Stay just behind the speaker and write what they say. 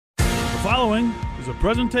following is a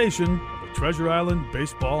presentation of the Treasure Island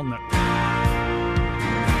Baseball Network.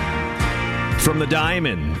 From the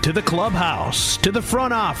diamond to the clubhouse to the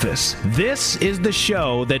front office, this is the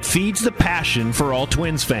show that feeds the passion for all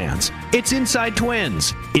Twins fans. It's Inside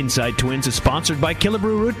Twins. Inside Twins is sponsored by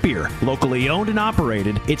Killebrew Root Beer. Locally owned and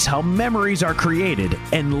operated, it's how memories are created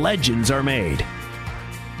and legends are made.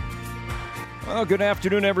 Well, good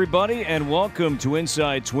afternoon, everybody, and welcome to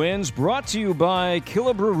Inside Twins, brought to you by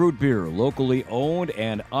Killebrew Root Beer, locally owned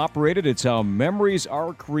and operated. It's how memories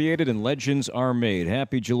are created and legends are made.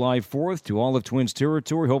 Happy July 4th to all of Twins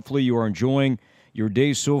territory. Hopefully you are enjoying your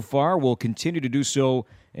day so far. We'll continue to do so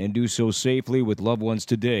and do so safely with loved ones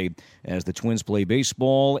today as the Twins play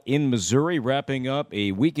baseball in Missouri, wrapping up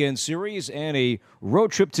a weekend series and a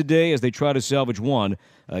road trip today as they try to salvage one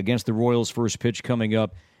against the Royals. First pitch coming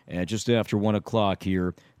up just after 1 o'clock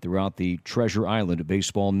here throughout the Treasure Island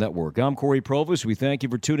Baseball Network. I'm Corey Provis. We thank you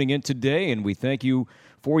for tuning in today, and we thank you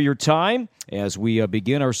for your time as we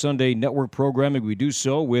begin our Sunday network programming. We do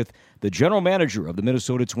so with the general manager of the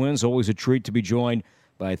Minnesota Twins. Always a treat to be joined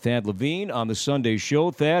by Thad Levine on the Sunday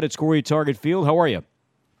show. Thad, it's Corey at Target Field. How are you?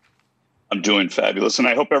 I'm doing fabulous, and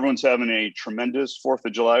I hope everyone's having a tremendous 4th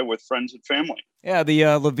of July with friends and family. Yeah, the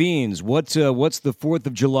Levines, what's the 4th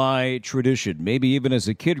of July tradition? Maybe even as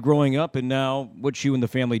a kid growing up, and now what you and the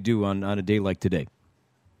family do on a day like today?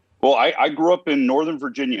 Well, I grew up in Northern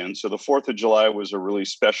Virginia, and so the 4th of July was a really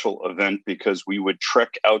special event because we would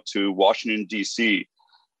trek out to Washington, D.C.,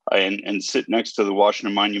 and sit next to the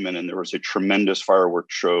Washington Monument, and there was a tremendous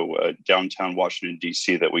fireworks show downtown Washington,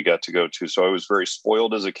 D.C. that we got to go to. So I was very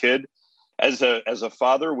spoiled as a kid. As a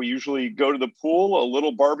father, we usually go to the pool, a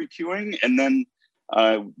little barbecuing, and then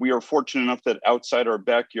we are fortunate enough that outside our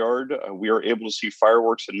backyard, we are able to see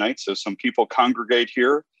fireworks at night. So some people congregate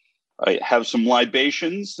here, have some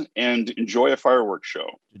libations, and enjoy a fireworks show.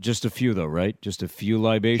 Just a few, though, right? Just a few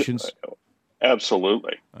libations?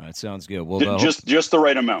 Absolutely. All right, sounds good. Well, just the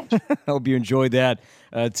right amount. I hope you enjoyed that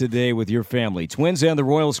today with your family. Twins and the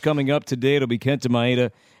Royals coming up today. It'll be Kenta Maeda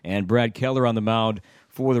and Brad Keller on the mound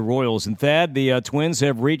for the Royals. And Thad, the Twins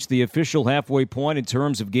have reached the official halfway point in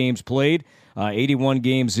terms of games played. 81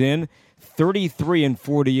 games in,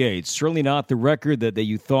 33-48. Certainly not the record that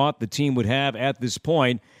you thought the team would have at this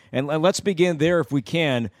point. And let's begin there if we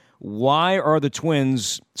can. Why are the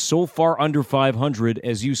Twins so far under 500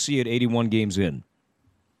 as you see it 81 games in?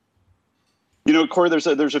 You know, Corey,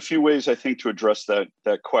 there's a few ways I think to address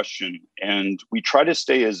that question. And we try to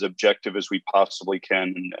stay as objective as we possibly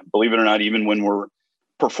can. And believe it or not, even when we're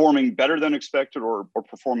performing better than expected or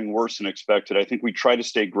performing worse than expected, I think we try to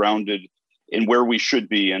stay grounded in where we should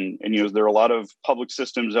be. And you know, there are a lot of public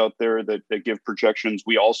systems out there that give projections.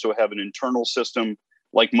 We also have an internal system,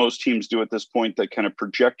 like most teams do at this point, that kind of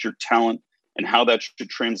project your talent and how that should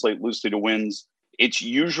translate loosely to wins. It's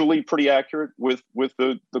usually pretty accurate with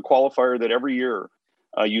the qualifier that every year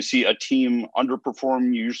you see a team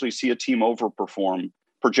underperform, you usually see a team overperform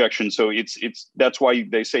projection. So that's why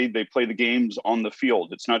they say they play the games on the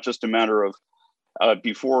field. It's not just a matter of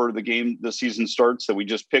before the season starts that we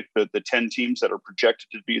just pick the 10 teams that are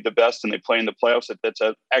projected to be the best and they play in the playoffs. That's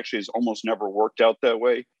actually has almost never worked out that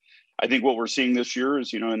way. I think what we're seeing this year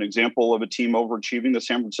is, you know, an example of a team overachieving. The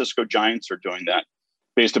San Francisco Giants are doing that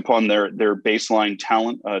based upon their baseline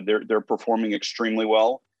talent. They're performing extremely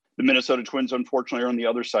well. The Minnesota Twins, unfortunately, are on the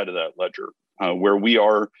other side of that ledger, where we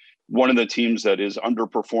are one of the teams that is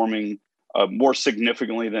underperforming more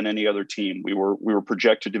significantly than any other team. We were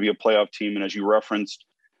projected to be a playoff team, and as you referenced,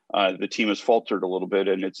 the team has faltered a little bit,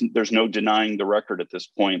 and there's no denying the record at this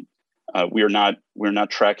point. We're not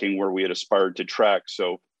tracking where we had aspired to track.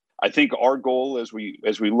 So I think our goal as we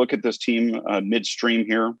look at this team midstream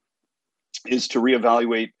here is to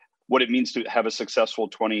reevaluate what it means to have a successful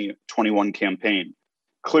 2021 campaign.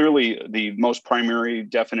 Clearly, the most primary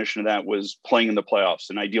definition of that was playing in the playoffs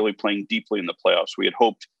and ideally playing deeply in the playoffs. We had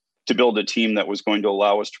hoped to build a team that was going to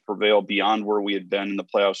allow us to prevail beyond where we had been in the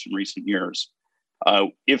playoffs in recent years.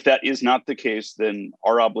 If that is not the case, then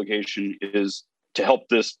our obligation is to help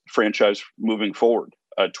this franchise moving forward,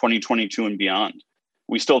 2022 and beyond.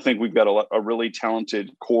 We still think we've got a really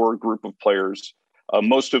talented core group of players,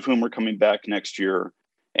 most of whom are coming back next year.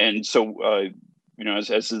 And so, you know, as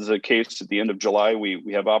is the case at the end of July,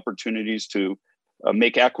 we have opportunities to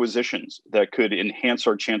make acquisitions that could enhance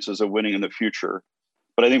our chances of winning in the future.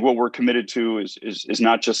 But I think what we're committed to is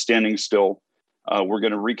not just standing still. We're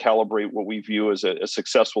going to recalibrate what we view as a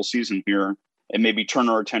successful season here and maybe turn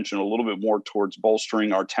our attention a little bit more towards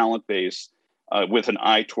bolstering our talent base with an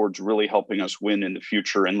eye towards really helping us win in the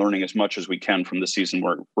future and learning as much as we can from the season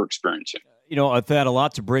we're experiencing. You know, I've had a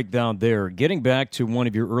lot to break down there. Getting back to one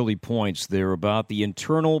of your early points there about the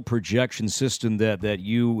internal projection system that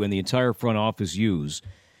you and the entire front office use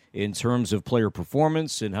in terms of player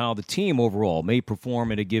performance and how the team overall may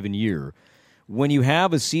perform in a given year. When you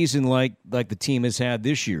have a season like the team has had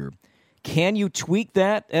this year, can you tweak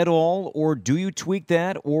that at all, or do you tweak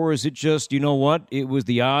that, or is it just, you know what, it was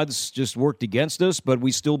the odds just worked against us, but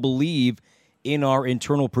we still believe in our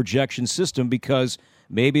internal projection system because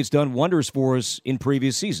maybe it's done wonders for us in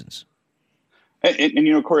previous seasons? And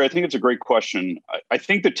you know, Corey, I think it's a great question. I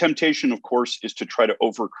think the temptation, of course, is to try to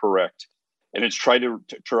overcorrect, and it's try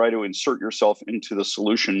to insert yourself into the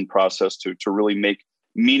solution process to really make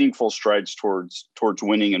meaningful strides towards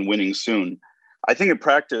winning and winning soon. I think in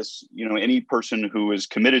practice, you know, any person who is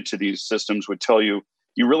committed to these systems would tell you,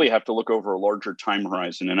 you really have to look over a larger time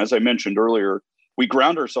horizon. And as I mentioned earlier, we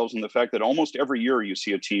ground ourselves in the fact that almost every year you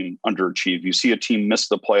see a team underachieve. You see a team miss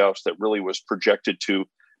the playoffs that really was projected to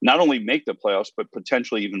not only make the playoffs, but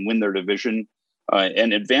potentially even win their division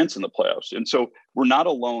and advance in the playoffs. And so we're not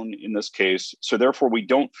alone in this case. So therefore, we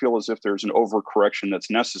don't feel as if there's an overcorrection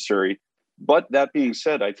that's necessary. But that being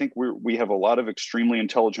said, I think we have a lot of extremely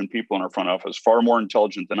intelligent people in our front office, far more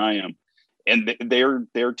intelligent than I am. And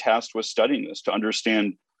they're tasked with studying this to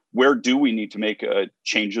understand where do we need to make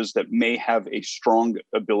changes that may have a strong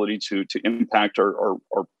ability to impact our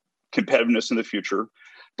competitiveness in the future.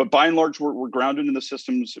 But by and large, we're grounded in the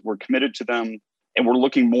systems, we're committed to them, and we're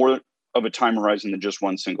looking more of a time horizon than just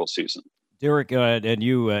one single season. Derek, and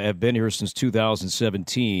you have been here since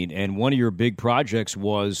 2017, and one of your big projects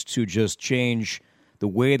was to just change the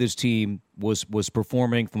way this team was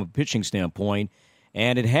performing from a pitching standpoint,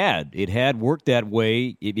 and it had worked that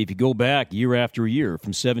way. If you go back year after year,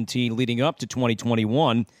 from 17 leading up to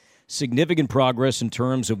 2021, significant progress in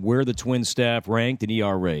terms of where the Twins staff ranked in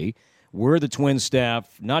ERA, where the Twins staff,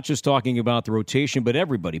 not just talking about the rotation, but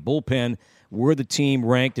everybody, bullpen, where the team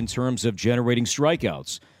ranked in terms of generating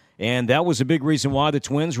strikeouts. And that was a big reason why the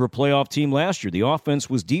Twins were a playoff team last year. The offense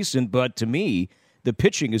was decent, but to me, the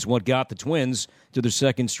pitching is what got the Twins to their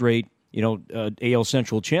second straight, AL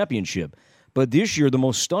Central championship. But this year, the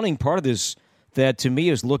most stunning part of this, that to me,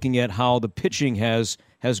 is looking at how the pitching has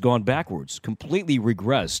gone backwards, completely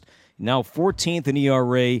regressed. Now 14th in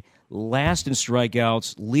ERA, last in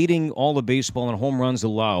strikeouts, leading all of baseball in home runs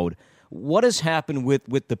allowed. What has happened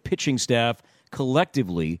with the pitching staff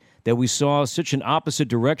collectively that we saw such an opposite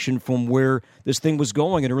direction from where this thing was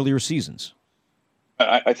going in earlier seasons?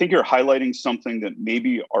 I think you're highlighting something that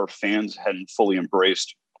maybe our fans hadn't fully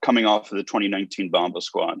embraced coming off of the 2019 Bomba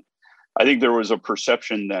squad. I think there was a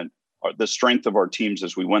perception that the strength of our teams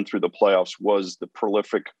as we went through the playoffs was the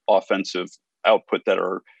prolific offensive output that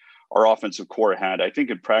our offensive core had. I think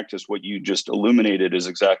in practice, what you just illuminated is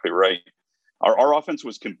exactly right. Our offense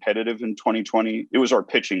was competitive in 2020. It was our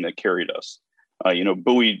pitching that carried us.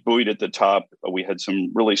 Buoyed at the top. We had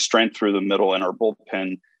some really strength through the middle, and our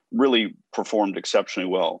bullpen really performed exceptionally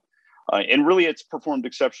well. And really, it's performed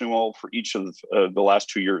exceptionally well for each of the last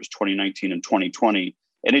 2 years, 2019 and 2020.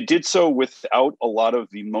 And it did so without a lot of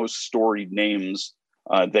the most storied names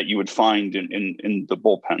that you would find in the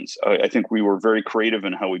bullpens. I think we were very creative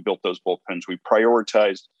in how we built those bullpens. We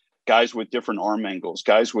prioritized guys with different arm angles,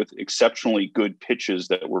 guys with exceptionally good pitches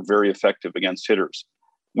that were very effective against hitters.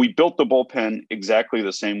 We built the bullpen exactly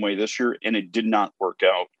the same way this year, and it did not work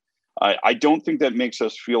out. I don't think that makes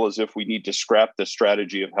us feel as if we need to scrap the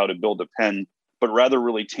strategy of how to build a pen, but rather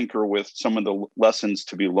really tinker with some of the lessons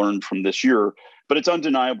to be learned from this year. But it's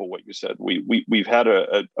undeniable what you said. We've had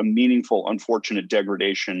a meaningful, unfortunate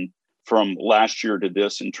degradation from last year to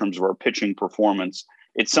this in terms of our pitching performance.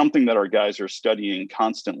 It's something that our guys are studying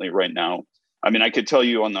constantly right now. I mean, I could tell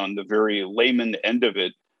you on the very layman end of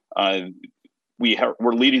it,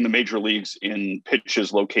 we're leading the major leagues in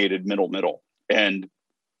pitches located middle. And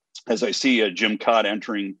as I see Jim Cott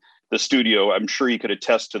entering the studio, I'm sure he could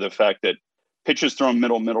attest to the fact that pitches thrown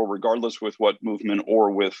middle, regardless with what movement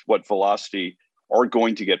or with what velocity, are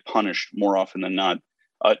going to get punished more often than not.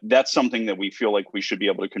 That's something that we feel like we should be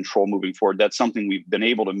able to control moving forward. That's something we've been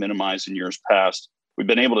able to minimize in years past. We've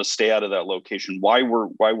been able to stay out of that location. Why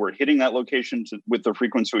we're hitting that location with the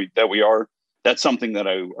frequency that we are, that's something that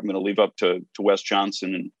I'm going to leave up to Wes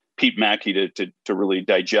Johnson and Pete Mackey to really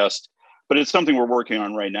digest. But it's something we're working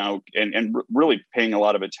on right now and really paying a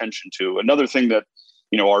lot of attention to. Another thing that,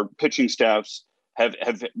 our pitching staffs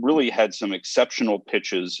have really had some exceptional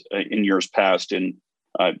pitches in years past. And,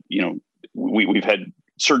 we've had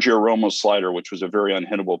Sergio Romo's slider, which was a very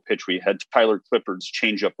unhittable pitch. We had Tyler Clippard's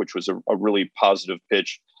changeup, which was a really positive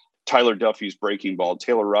pitch. Tyler Duffy's breaking ball,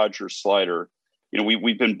 Taylor Rogers' slider.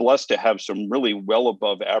 we've been blessed to have some really well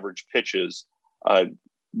above average pitches.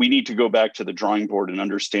 We need to go back to the drawing board and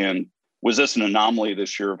understand, was this an anomaly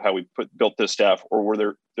this year of how we built this staff, or were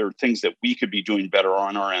there things that we could be doing better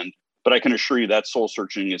on our end? But I can assure you that soul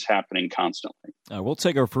searching is happening constantly. We'll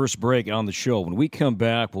take our first break on the show. When we come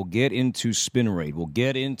back, we'll get into spin rate. We'll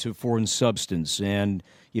get into foreign substance and,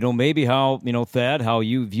 maybe how, Thad, how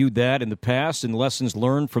you viewed that in the past and lessons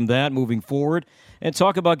learned from that moving forward. And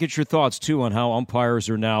get your thoughts, too, on how umpires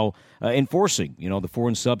are now enforcing, the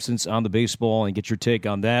foreign substance on the baseball, and get your take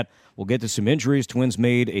on that. We'll get to some injuries. Twins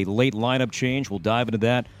made a late lineup change. We'll dive into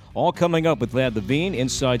that. All coming up with Thad Levine.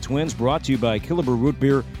 Inside Twins, brought to you by Killebrew Root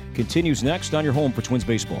Beer, continues next on your home for Twins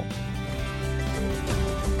baseball.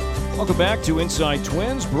 Welcome back to Inside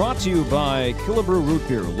Twins, brought to you by Killebrew Root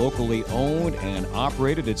Beer, locally owned and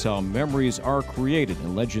operated. It's how memories are created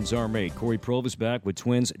and legends are made. Corey Provis back with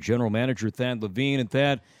Twins general manager Thad Levine. And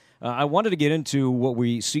Thad, I wanted to get into what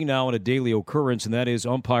we see now in a daily occurrence, and that is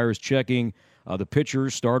umpires checking the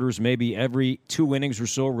pitchers, starters, maybe every 2 innings or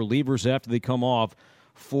so, relievers after they come off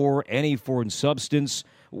for any foreign substance.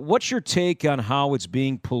 What's your take on how it's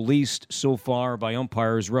being policed so far by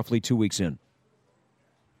umpires roughly 2 weeks in?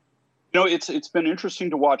 It's been interesting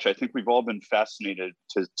to watch. I think we've all been fascinated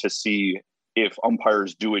to see if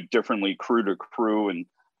umpires do it differently, crew to crew. And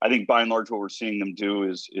I think by and large what we're seeing them do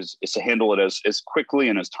is to handle it as quickly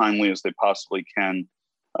and as timely as they possibly can.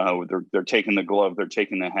 They're taking the glove, they're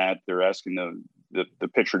taking the hat, they're asking the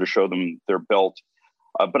pitcher to show them their belt.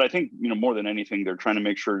 But I think, more than anything, they're trying to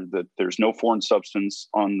make sure that there's no foreign substance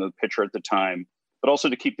on the pitcher at the time, but also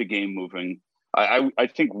to keep the game moving. I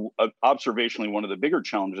think observationally, one of the bigger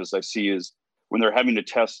challenges I see is when they're having to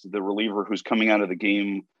test the reliever who's coming out of the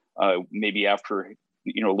game, maybe after, a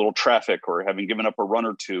little traffic or having given up a run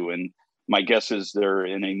or two. And my guess is they're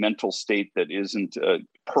in a mental state that isn't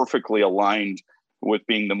perfectly aligned with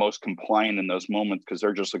being the most compliant in those moments, because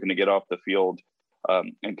they're just looking to get off the field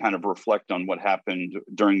and kind of reflect on what happened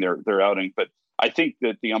during their outing. But I think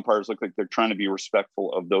that the umpires look like they're trying to be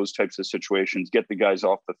respectful of those types of situations, get the guys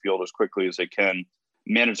off the field as quickly as they can,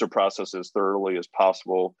 manage their process as thoroughly as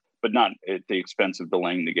possible, but not at the expense of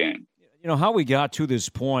delaying the game. How we got to this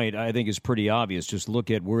point, I think, is pretty obvious. Just look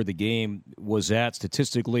at where the game was at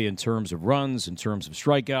statistically in terms of runs, in terms of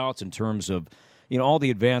strikeouts, in terms of, all the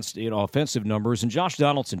advanced, offensive numbers. And Josh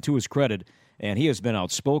Donaldson, to his credit, and he has been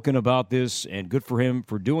outspoken about this, and good for him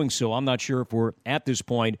for doing so. I'm not sure if we're at this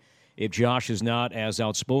point if Josh is not as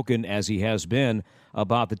outspoken as he has been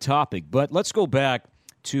about the topic. But let's go back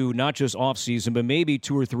to not just offseason, but maybe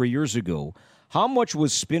 2 or 3 years ago. How much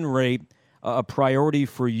was spin rate a priority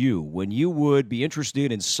for you when you would be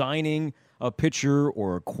interested in signing a pitcher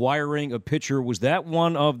or acquiring a pitcher? Was that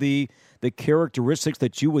one of the characteristics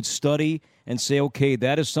that you would study and say, okay,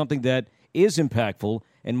 that is something that is impactful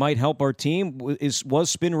and might help our team? Is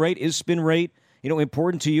spin rate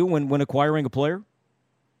important to you when acquiring a player?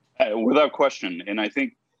 Without question. And I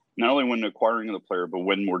think not only when acquiring the player, but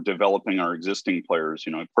when we're developing our existing players,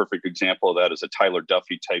 a perfect example of that is a Tyler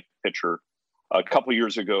Duffy type pitcher. A couple of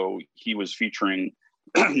years ago, he was featuring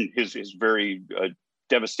his very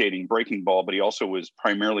devastating breaking ball, but he also was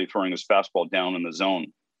primarily throwing his fastball down in the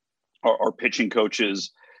zone. Our pitching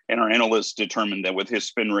coaches and our analysts determined that with his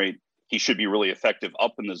spin rate, he should be really effective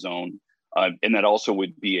up in the zone. And that also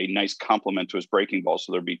would be a nice complement to his breaking ball.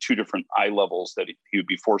 So there'd be 2 different eye levels that he would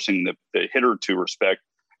be forcing the hitter to respect.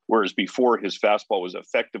 Whereas before, his fastball was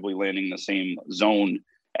effectively landing in the same zone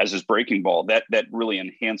as his breaking ball. That really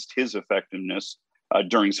enhanced his effectiveness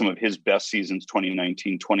during some of his best seasons,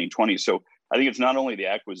 2019, 2020. So I think it's not only the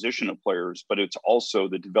acquisition of players, but it's also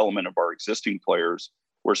the development of our existing players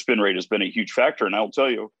where spin rate has been a huge factor. And I'll tell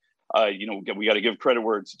you, we got to give credit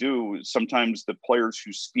where it's due. Sometimes the players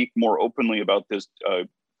who speak more openly about this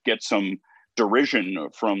get some derision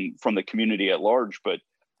from the community at large. But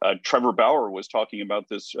Trevor Bauer was talking about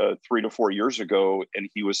this 3 to 4 years ago, and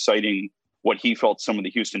he was citing what he felt some of the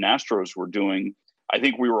Houston Astros were doing. I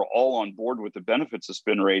think we were all on board with the benefits of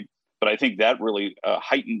spin rate, but I think that really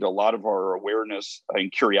heightened a lot of our awareness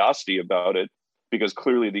and curiosity about it, because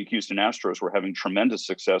clearly the Houston Astros were having tremendous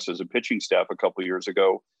success as a pitching staff a couple of years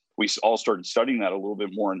ago. We all started studying that a little bit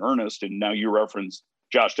more in earnest. And now you reference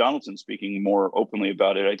Josh Donaldson speaking more openly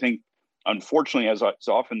about it. I think, unfortunately, as is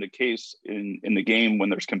often the case in the game, when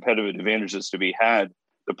there's competitive advantages to be had,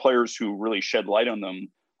 the players who really shed light on them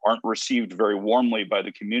aren't received very warmly by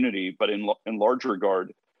the community. But in large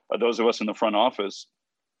regard, those of us in the front office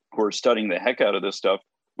who are studying the heck out of this stuff,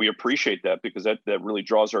 we appreciate that, because that really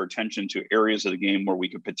draws our attention to areas of the game where we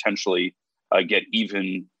could potentially get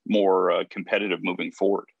even more competitive moving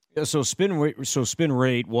forward. So spin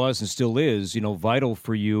rate was and still is, vital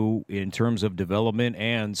for you in terms of development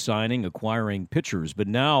and signing, acquiring pitchers. But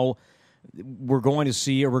now we're going to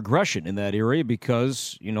see a regression in that area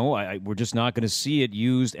because, we're just not going to see it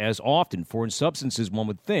used as often. Foreign substances, one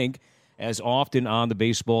would think, as often on the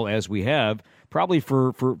baseball as we have, probably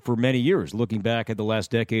for many years, looking back at the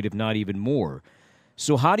last decade, if not even more.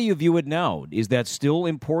 So how do you view it now? Is that still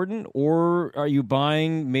important, or are you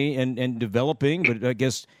buying and developing, but I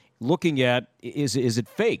guess looking at, is it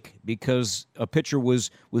fake? Because a pitcher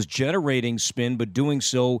was generating spin, but doing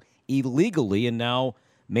so illegally, and now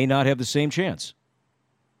may not have the same chance.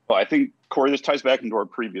 Well, I think, Corey, this ties back into our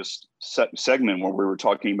previous segment where we were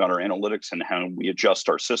talking about our analytics and how we adjust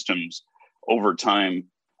our systems over time.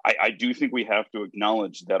 I do think we have to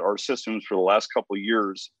acknowledge that our systems for the last couple of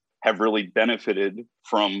years have really benefited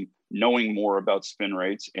from knowing more about spin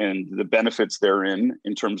rates and the benefits therein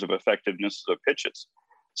in terms of effectiveness of pitches.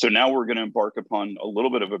 So now we're going to embark upon a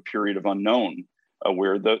little bit of a period of unknown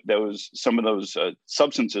where some of those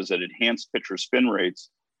substances that enhance pitcher spin rates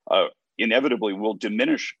inevitably will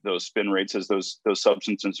diminish those spin rates as those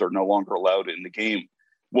substances are no longer allowed in the game.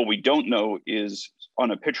 What we don't know is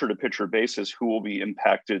on a pitcher-to-pitcher basis who will be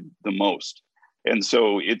impacted the most. And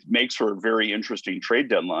so it makes for a very interesting trade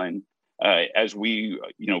deadline as we,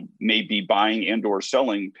 may be buying and or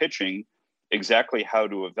selling pitching, exactly how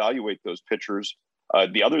to evaluate those pitchers.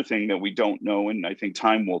 The other thing that we don't know, and I think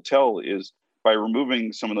time will tell, is by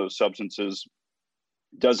removing some of those substances,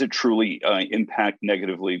 does it truly impact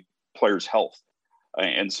negatively players' health?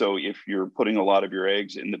 And so if you're putting a lot of your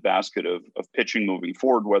eggs in the basket of pitching moving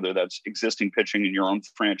forward, whether that's existing pitching in your own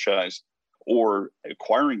franchise or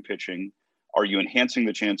acquiring pitching, are you enhancing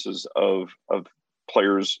the chances of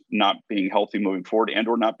players not being healthy moving forward and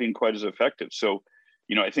or not being quite as effective? So,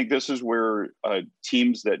 I think this is where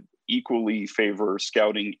teams that equally favor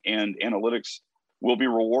scouting and analytics will be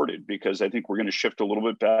rewarded, because I think we're going to shift a little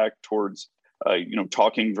bit back towards,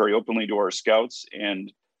 talking very openly to our scouts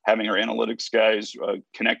and having our analytics guys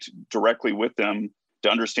connect directly with them to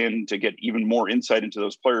understand, to get even more insight into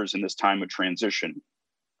those players in this time of transition.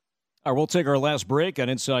 All right, we'll take our last break on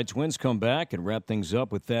Inside Twins, come back and wrap things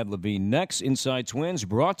up with Thad Levine next. Inside Twins,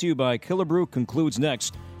 brought to you by Killebrew, concludes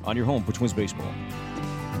next on your home for Twins baseball.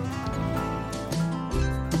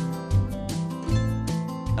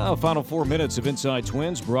 Now, final 4 minutes of Inside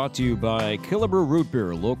Twins, brought to you by Killebrew Root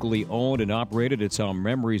Beer, locally owned and operated. It's how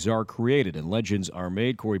memories are created and legends are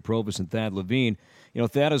made. Corey Provis and Thad Levine.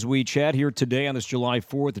 Thad, as we chat here today on this July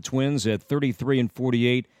 4th, the Twins at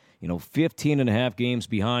 33-48, 15 and a half games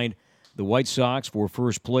behind the White Sox for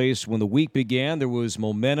first place. When the week began, there was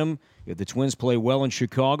momentum. If the Twins play well in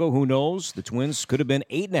Chicago, who knows? The Twins could have been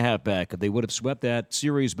 8.5 back if they would have swept that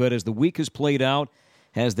series. But as the week has played out,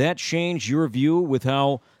 has that changed your view with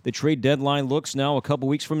how the trade deadline looks now a couple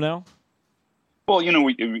weeks from now? Well,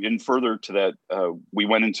 and further to that, we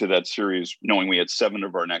went into that series knowing we had 7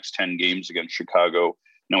 of our next 10 games against Chicago.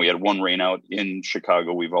 Now, we had 1 rainout in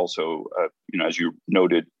Chicago. We've also, as you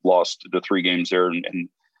noted, lost the 3 games there and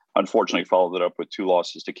unfortunately followed it up with 2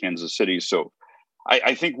 losses to Kansas City. So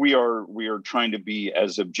I think we are trying to be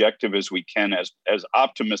as objective as we can, as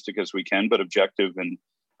optimistic as we can, but objective. And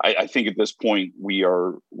I think at this point we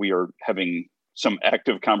are having some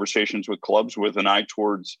active conversations with clubs with an eye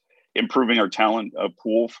towards improving our talent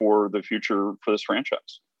pool for the future for this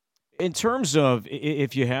franchise. In terms of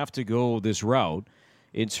if you have to go this route,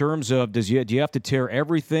 in terms of do you have to tear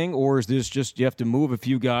everything, or is this just you have to move a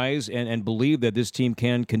few guys and believe that this team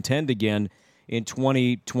can contend again in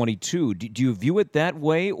 2022? Do you view it that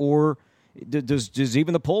way, or does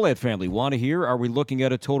even the Pohlad family want to hear, are we looking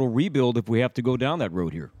at a total rebuild if we have to go down that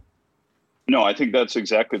road here? No, I think that's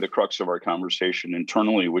exactly the crux of our conversation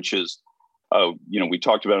internally, which is, we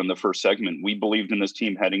talked about in the first segment, we believed in this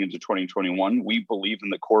team heading into 2021. We believe in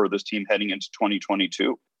the core of this team heading into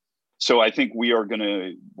 2022. So I think we're going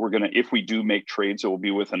to, if we do make trades, it will be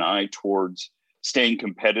with an eye towards staying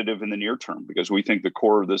competitive in the near term, because we think the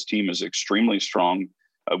core of this team is extremely strong.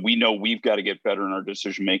 We know we've got to get better in our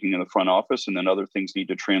decision-making in the front office, and then other things need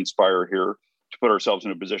to transpire here to put ourselves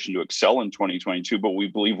in a position to excel in 2022. But we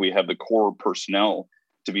believe we have the core personnel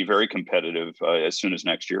to be very competitive as soon as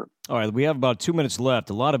next year. All right, we have about 2 minutes left.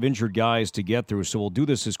 A lot of injured guys to get through, so we'll do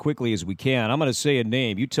this as quickly as we can. I'm going to say a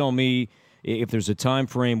name. You tell me if there's a time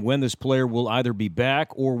frame when this player will either be back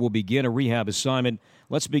or will begin a rehab assignment.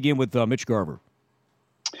 Let's begin with Mitch Garver.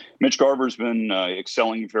 Mitch Garver's been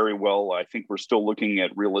excelling very well. I think we're still looking at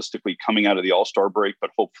realistically coming out of the All-Star break, but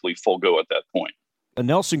hopefully full go at that point.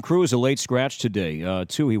 Nelson Cruz, a late scratch today,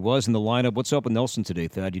 too. He was in the lineup. What's up with Nelson today,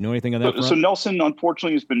 Thad? Do you know anything on that front? So Nelson,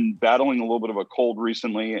 unfortunately, has been battling a little bit of a cold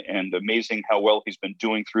recently, and amazing how well he's been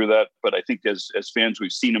doing through that. But I think as fans,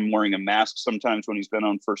 we've seen him wearing a mask sometimes when he's been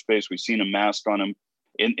on first base. We've seen a mask on him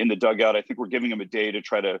in the dugout. I think we're giving him a day to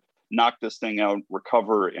try to knock this thing out,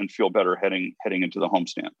 recover, and feel better heading into the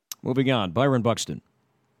homestand. Moving on, Byron Buxton.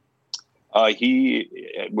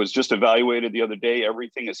 He was just evaluated the other day.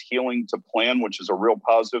 Everything is healing to plan, which is a real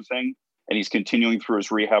positive thing. And he's continuing through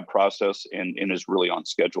his rehab process and is really on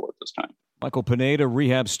schedule at this time. Michael Pineda,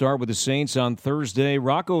 rehab start with the Saints on Thursday.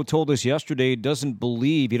 Rocco told us yesterday he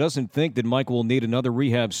doesn't think that Michael will need another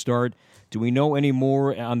rehab start. Do we know any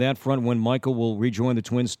more on that front when Michael will rejoin the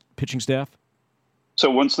Twins pitching staff? So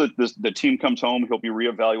once the team comes home, he'll be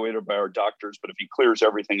reevaluated by our doctors. But if he clears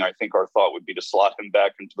everything, I think our thought would be to slot him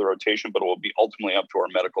back into the rotation, but it will be ultimately up to our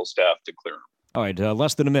medical staff to clear him. All right,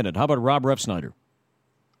 less than a minute. How about Rob Refsnyder?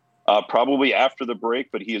 Probably after the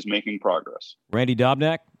break, but he is making progress. Randy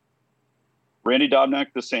Dobnak? Randy Dobnak,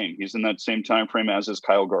 the same. He's in that same time frame as is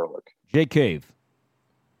Kyle Garlick. Jake Cave?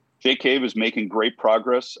 Jake Cave is making great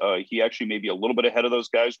progress. He actually may be a little bit ahead of those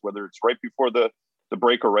guys, whether it's right before the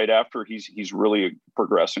break or right after. He's really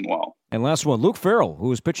progressing well. And last one, Luke Farrell, who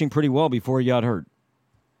was pitching pretty well before he got hurt.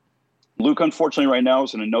 Luke, unfortunately, right now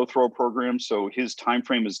is in a no-throw program, so his time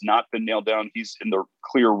frame has not been nailed down. He's in the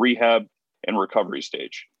clear rehab and recovery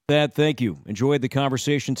stage. Thad, thank you. Enjoyed the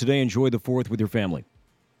conversation today. Enjoy the 4th with your family.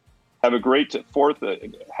 Have a great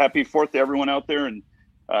 4th. Happy 4th to everyone out there, and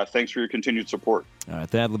thanks for your continued support.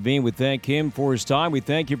 Thad Levine, we thank him for his time. We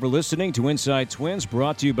thank you for listening to Inside Twins,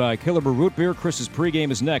 brought to you by Killebrew Root Beer. Chris's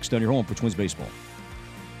pregame is next on your home for Twins baseball.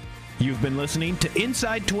 You've been listening to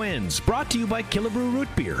Inside Twins, brought to you by Killebrew Root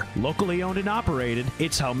Beer. Locally owned and operated,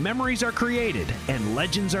 it's how memories are created and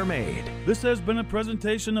legends are made. This has been a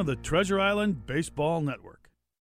presentation of the Treasure Island Baseball Network.